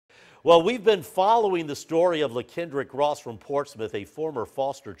Well, we've been following the story of LaKendrick Ross from Portsmouth, a former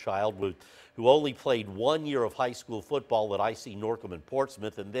foster child who only played 1 year of high school football at IC Norcom in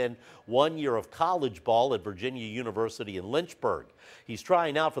Portsmouth and then 1 year of college ball at Virginia University in Lynchburg. He's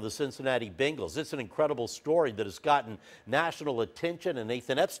trying out for the Cincinnati Bengals. It's an incredible story that has gotten national attention, and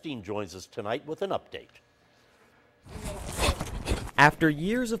Nathan Epstein joins us tonight with an update. After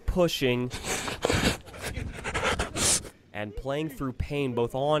years of pushing and playing through pain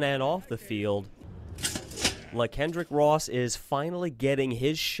both on and off the field, LaKendrick Ross is finally getting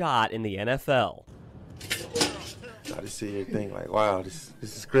his shot in the NFL. I just sit here and think like, wow, this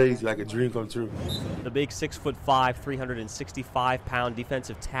is crazy, like a dream come true. The big 6'5", 365-pound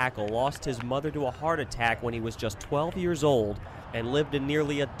defensive tackle lost his mother to a heart attack when he was just 12 years old and lived in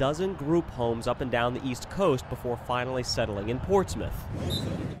nearly a dozen group homes up and down the East Coast before finally settling in Portsmouth.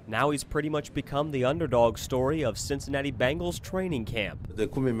 Now he's pretty much become the underdog story of Cincinnati Bengals training camp. The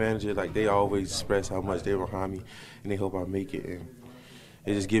equipment manager, like, they always express how much they're behind me and they hope I make it, and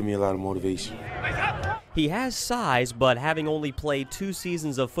it just gives me a lot of motivation. He has size, but having only played 2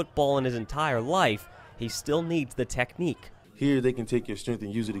 seasons of football in his entire life, he still needs the technique. Here they can take your strength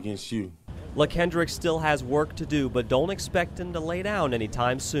and use it against you. LaKendrick still has work to do, but don't expect him to lay down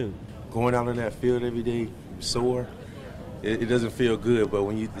anytime soon. Going out on that field every day, sore, it doesn't feel good, but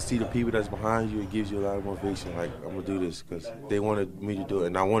when you see the people that's behind you, it gives you a lot of motivation. Like, I'm going to do this because they wanted me to do it,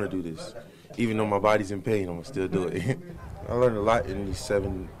 and I want to do this. Even though my body's in pain, I'm going to still do it. I learned a lot in these past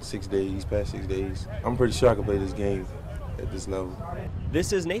 6 days. I'm pretty sure I can play this game at this level.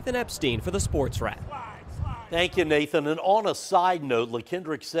 This is Nathan Epstein for the Sports Wrap. Thank you, Nathan. And on a side note,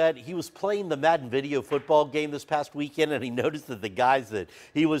 LaKendrick said he was playing the Madden video football game this past weekend, and he noticed that the guys that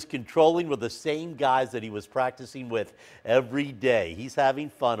he was controlling were the same guys that he was practicing with every day. He's having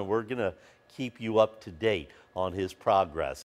fun, and we're going to keep you up to date on his progress.